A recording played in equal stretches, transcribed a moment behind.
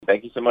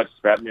Thank you so much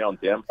for having me on,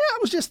 Tim. Yeah, I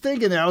was just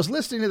thinking I was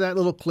listening to that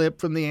little clip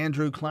from the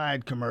Andrew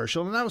Clyde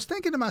commercial, and I was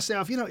thinking to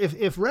myself,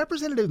 if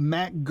Representative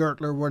Matt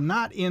Gertler were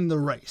not in the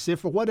race, if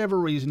for whatever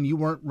reason you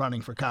weren't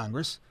running for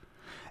Congress,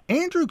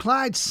 Andrew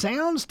Clyde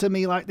sounds to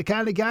me like the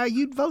kind of guy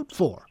you'd vote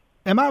for.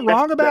 Am I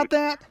wrong about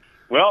that?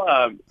 Well,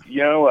 I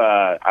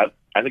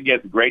think he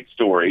has a great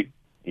story,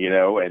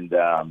 and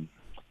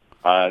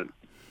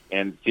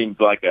it seems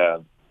like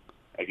a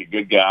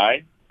good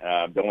guy.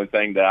 The only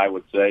thing that I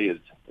would say is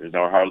there's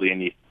hardly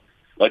any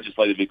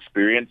legislative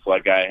experience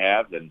like I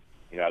have, and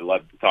I'd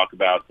love to talk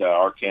about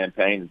our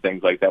campaign and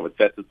things like that would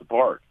set us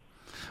apart.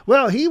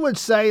 Well, he would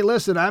say,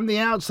 listen, I'm the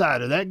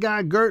outsider. That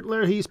guy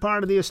Gertler, he's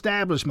part of the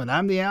establishment.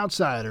 I'm the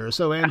outsider.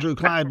 So Andrew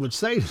Clyde would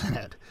say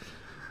that.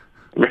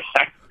 Right.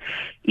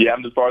 Yeah,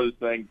 I'm the farthest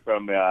thing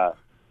from,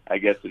 I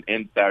guess, an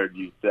insider,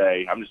 you'd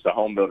say. I'm just a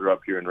home builder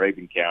up here in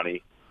Rabun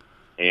County.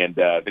 And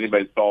if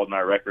anybody's followed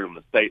my record on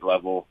the state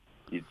level,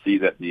 you'd see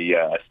that the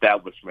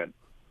establishment,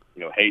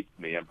 hates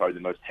me. I'm probably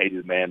the most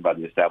hated man by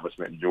the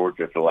establishment in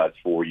Georgia for the last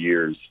 4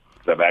 years.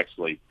 So I've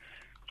actually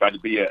tried to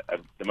be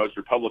the most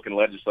Republican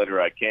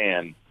legislator I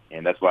can,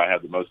 and that's why I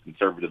have the most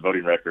conservative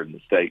voting record in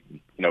the state.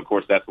 And, of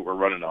course, that's what we're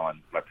running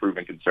on, my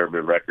proven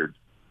conservative record.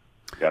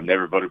 I've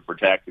never voted for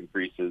tax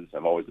increases.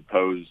 I've always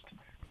opposed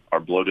our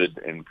bloated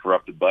and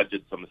corrupted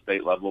budgets on the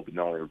state level, but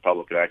the only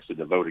Republican actually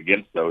to vote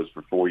against those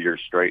for 4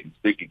 years straight and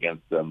speak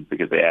against them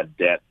because they add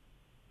debt,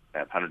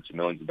 have hundreds of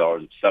millions of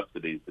dollars of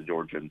subsidies to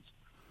Georgians.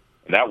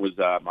 And that was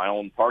my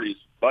own party's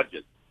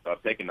budget. So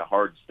I've taken the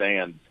hard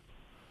stands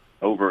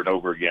over and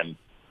over again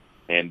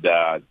and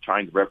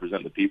trying to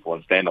represent the people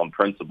and stand on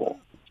principle.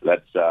 So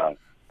that's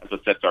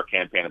what sets our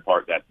campaign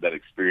apart, that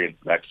experience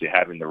of actually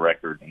having the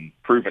record and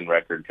proven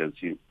record, because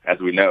as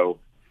we know,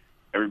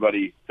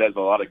 everybody says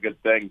a lot of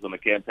good things on the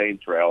campaign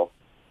trail,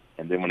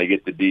 and then when they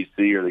get to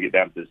D.C. or they get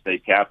down to the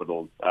state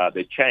capitals,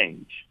 they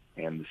change,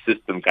 and the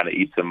system kind of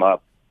eats them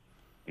up.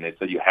 And they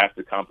say you have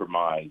to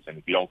compromise, and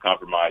if you don't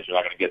compromise, you're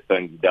not going to get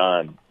things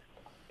done.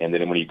 And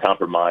then when you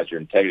compromise, your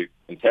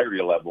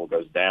integrity level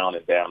goes down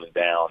and down and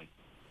down,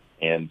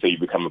 and so you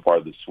become a part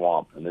of the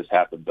swamp. And this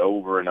happens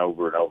over and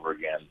over and over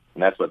again,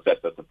 and that's what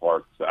sets us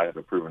apart. So I have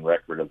a proven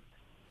record of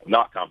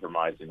not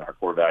compromising our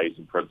core values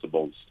and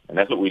principles, and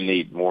that's what we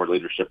need, more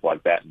leadership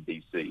like that in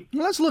D.C.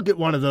 Let's look at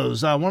one of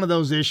those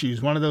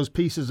issues, one of those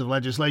pieces of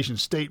legislation.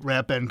 State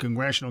Rep and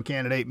congressional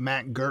candidate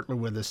Matt Gertler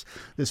with us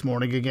this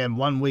morning. Again,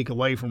 1 week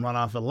away from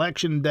runoff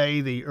election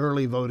day, the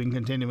early voting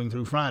continuing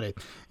through Friday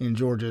in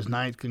Georgia's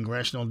 9th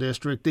Congressional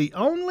District. The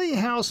only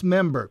House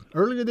member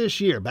earlier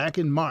this year, back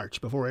in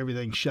March, before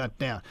everything shut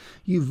down,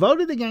 you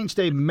voted against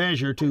a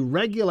measure to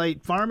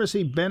regulate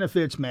pharmacy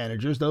benefits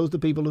managers, those the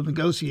people who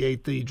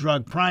negotiate the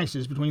drug prices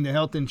between the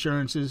health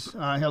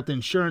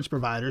insurance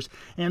providers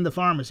and the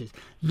pharmacies.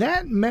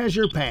 That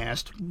measure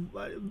passed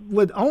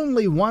with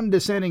only one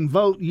dissenting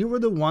vote. You were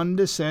the one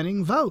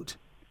dissenting vote.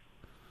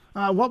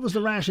 What was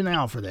the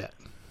rationale for that?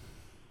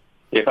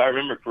 If I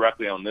remember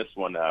correctly on this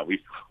one,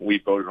 we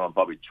voted on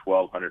probably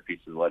 1,200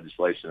 pieces of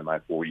legislation in my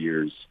 4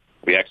 years.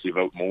 We actually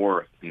vote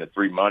more in the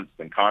 3 months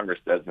than Congress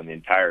does in the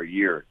entire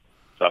year.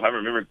 So if I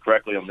remember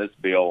correctly on this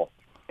bill,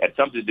 it had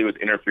something to do with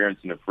interference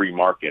in the free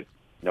market.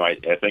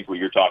 I think what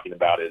you're talking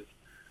about is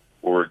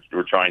we're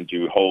trying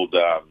to hold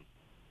the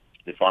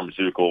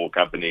pharmaceutical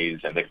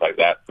companies and things like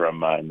that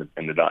from in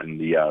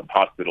the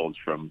hospitals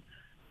from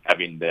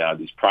having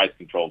these price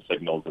control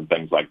signals and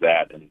things like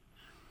that. And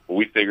what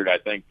we figured, I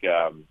think,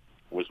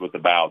 was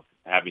about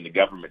having the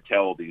government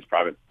tell these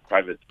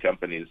private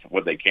companies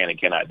what they can and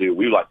cannot do.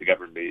 We would like the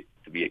government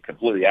to be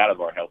completely out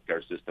of our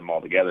healthcare system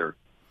altogether.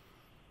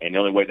 And the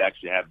only way to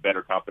actually have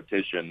better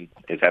competition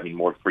is having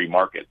more free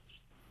markets.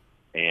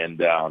 And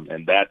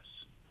that's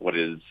what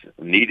is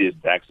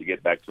needed to actually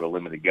get back to a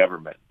limited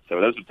government. So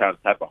those are the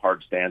type of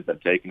hard stands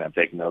I've taken. I've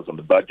taken those on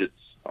the budgets,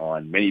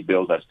 on many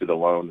bills I stood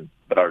alone.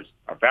 But our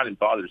founding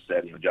fathers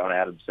said, John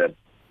Adams said,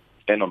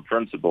 stand on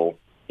principle,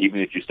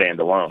 even if you stand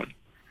alone.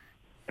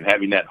 And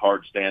having that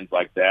hard stance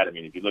like that,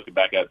 if you look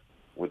back at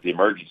with the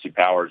emergency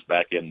powers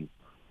back in,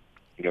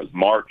 it was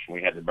March when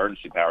we had the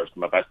emergency powers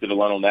come up. I stood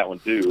alone on that one,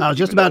 too. I was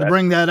just about to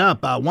bring that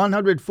up.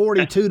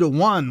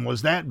 142-1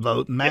 was that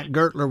vote. Matt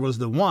Gertler was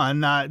the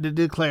one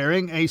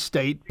declaring a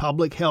state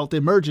public health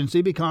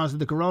emergency because of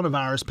the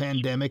coronavirus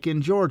pandemic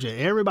in Georgia.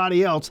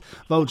 Everybody else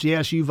votes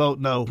yes, you vote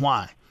no.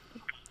 Why?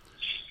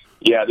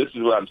 Yeah, this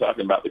is what I'm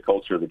talking about, the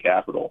culture of the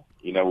Capitol.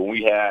 When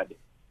we had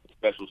a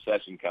special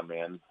session come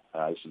in,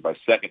 this is my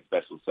second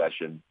special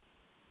session,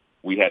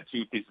 we had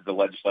 2 pieces of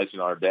legislation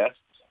on our desks.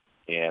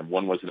 And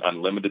one was an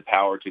unlimited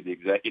power to the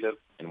executive,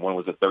 and one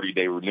was a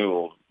 30-day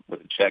renewal with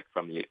a check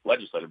from the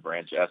legislative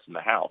branch, us in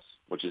the House,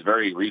 which is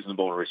very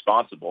reasonable and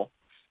responsible.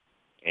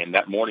 And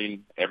that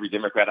morning, every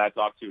Democrat I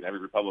talked to and every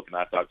Republican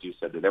I talked to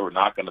said that they were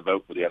not going to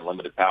vote for the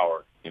unlimited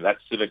power.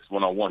 That's civics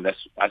 101.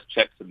 That's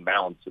checks and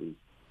balances.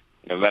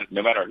 No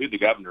matter who the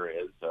governor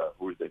is,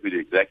 who the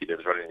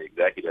executive is running the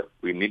executive,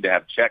 we need to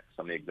have checks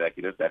on the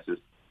executive. That's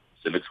just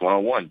civics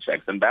 101,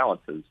 checks and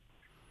balances.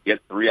 Yet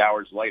 3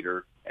 hours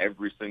later,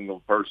 every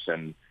single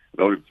person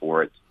voted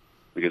for it,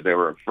 because they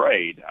were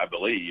afraid, I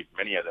believe,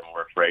 many of them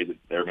were afraid that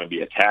they were going to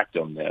be attacked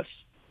on this.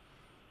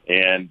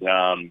 And,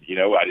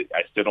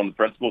 I stood on the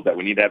principle that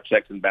we need to have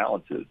checks and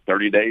balances.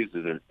 30 days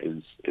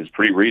is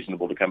pretty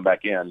reasonable to come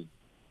back in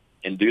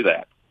and do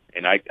that.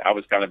 And I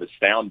was kind of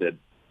astounded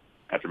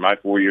after my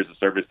 4 years of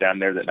service down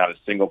there that not a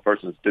single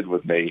person stood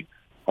with me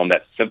on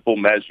that simple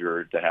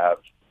measure to have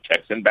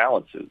checks and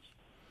balances.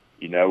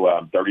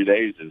 30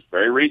 days is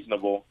very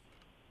reasonable.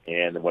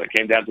 And when it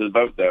came down to the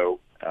vote, though,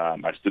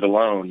 I stood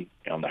alone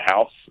on the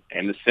House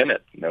and the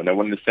Senate. No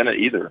one in the Senate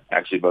either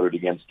actually voted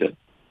against it.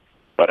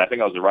 But I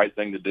think it was the right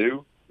thing to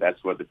do.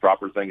 That's what the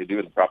proper thing to do,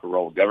 and the proper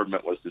role of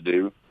government was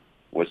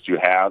to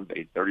have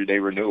a 30-day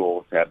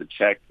renewal, to have the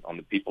check on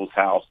the people's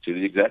house to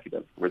the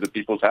executive. We're the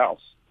people's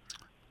house.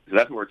 So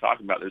that's what we're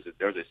talking about.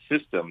 There's a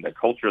system, the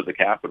culture of the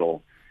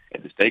Capitol,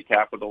 at the state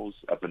capitals,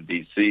 up in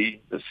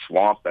D.C., the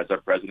swamp, as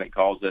our president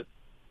calls it,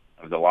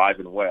 is alive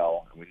and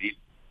well. And we need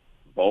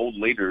bold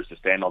leaders to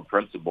stand on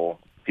principle,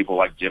 people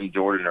like Jim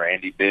Jordan or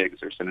Andy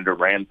Biggs or Senator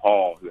Rand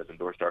Paul, who has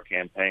endorsed our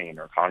campaign,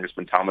 or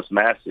Congressman Thomas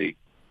Massey,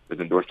 who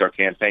has endorsed our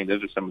campaign.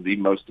 Those are some of the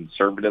most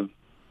conservative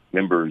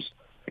members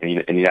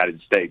in the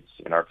United States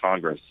in our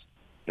Congress.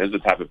 Those are the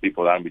type of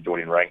people that I'm going to be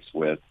joining ranks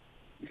with,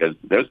 because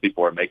those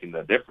people are making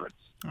the difference.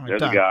 Right, they're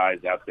the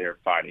guys out there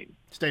fighting.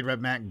 State Rep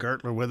Matt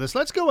Gertler with us.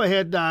 Let's go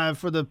ahead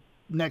for the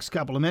next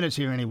couple of minutes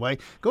here anyway.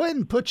 Go ahead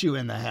and put you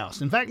in the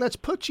House. In fact, let's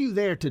put you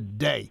there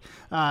today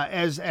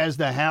as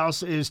the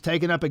House is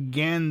taking up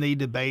again the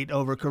debate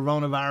over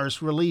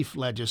coronavirus relief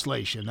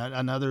legislation,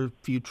 another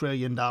few $1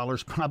 trillion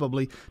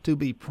probably to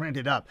be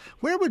printed up.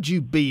 Where would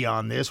you be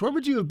on this? Where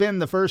would you have been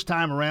the first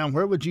time around?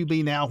 Where would you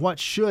be now? What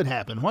should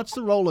happen? What's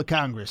the role of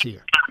Congress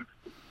here?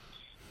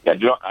 I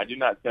do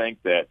not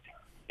think that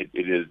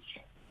it is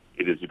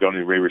going to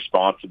be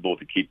responsible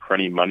to keep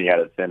printing money out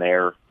of thin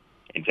air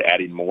and to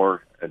adding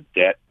more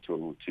debt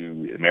to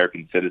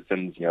American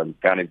citizens. The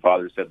founding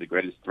fathers said the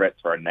greatest threat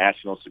to our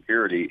national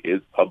security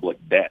is public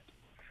debt.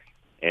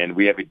 And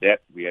we have a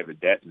debt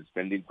and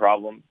spending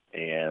problem,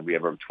 and we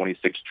have over $26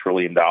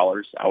 trillion.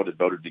 I would have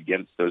voted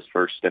against those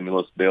first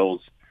stimulus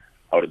bills.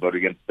 I would have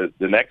voted against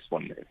the next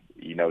one.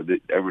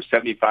 Over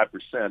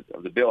 75%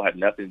 of the bill had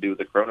nothing to do with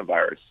the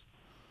coronavirus.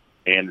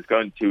 And it's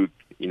going to,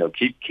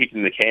 keep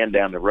kicking the can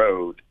down the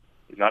road.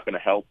 It's not going to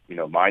help,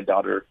 my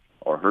daughter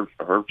or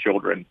her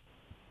children.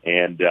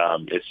 And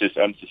it's just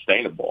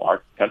unsustainable.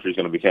 Our country is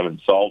going to become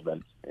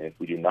insolvent if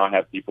we do not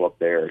have people up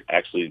there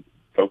actually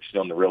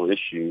focusing on the real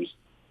issues,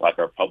 like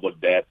our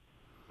public debt,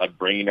 like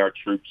bringing our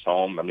troops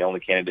home. I'm the only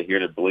candidate here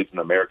that believes in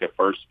America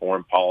first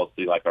foreign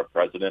policy, like our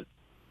president,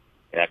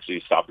 and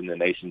actually stopping the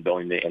nation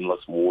building the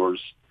endless wars.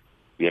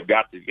 We have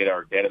got to get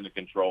our debt under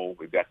control.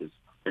 We've got to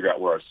figure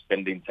out where our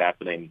spending's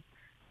happening.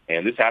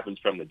 And this happens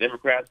from the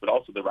Democrats, but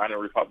also the Rhino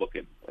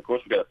Republicans. Of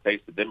course, we've got to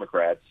face the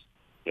Democrats.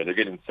 They're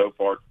getting so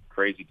far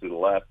crazy to the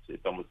left,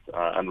 it's almost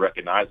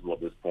unrecognizable at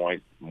this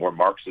point. More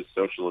Marxist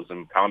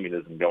socialism,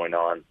 communism going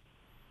on.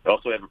 They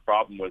also have a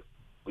problem with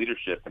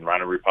leadership in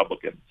Rhino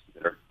Republicans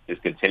that are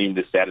just continuing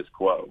the status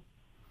quo.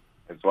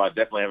 And so I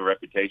definitely have a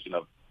reputation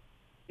of,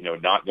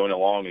 not going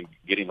along and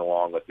getting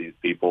along with these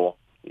people.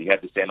 You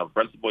have to stand on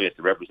principle. You have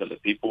to represent the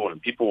people,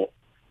 and people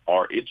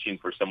are itching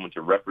for someone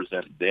to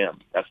represent them.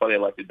 That's why they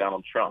elected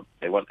Donald Trump.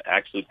 They want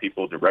actually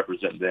people to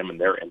represent them and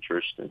their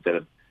interests instead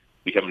of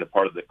becoming a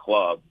part of the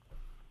club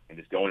and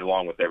just going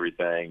along with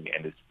everything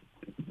and just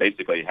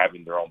basically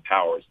having their own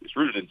powers. It's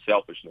rooted in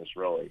selfishness,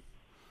 really.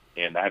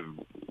 And I have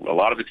a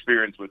lot of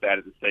experience with that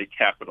at the state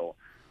capitol.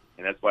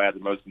 And that's why I have the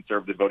most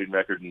conservative voting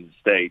record in the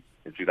state.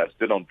 It's because I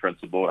stood on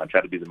principle, and I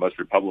try to be the most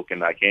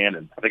Republican I can.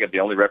 And I think I'm the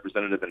only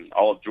representative in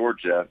all of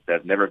Georgia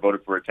that's never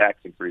voted for a tax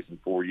increase in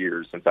 4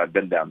 years since I've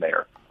been down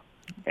there.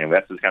 And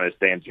that's the kind of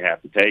stance you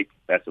have to take.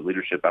 That's the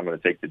leadership I'm going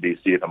to take to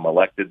D.C. if I'm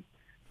elected.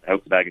 I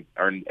hope that I can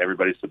earn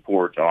everybody's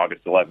support on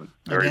August 11th.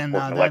 Again,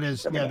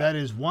 that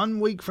is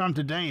 1 week from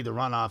today, the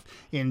runoff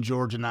in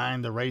Georgia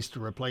 9, the race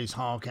to replace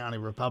Hall County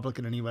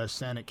Republican and U.S.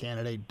 Senate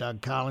candidate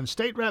Doug Collins.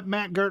 State Rep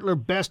Matt Gertler,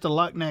 best of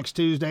luck next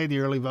Tuesday, the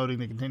early voting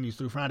that continues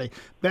through Friday.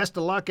 Best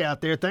of luck out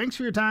there. Thanks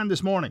for your time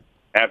this morning.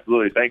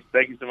 Absolutely.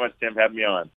 Thank you so much, Tim, for having me on.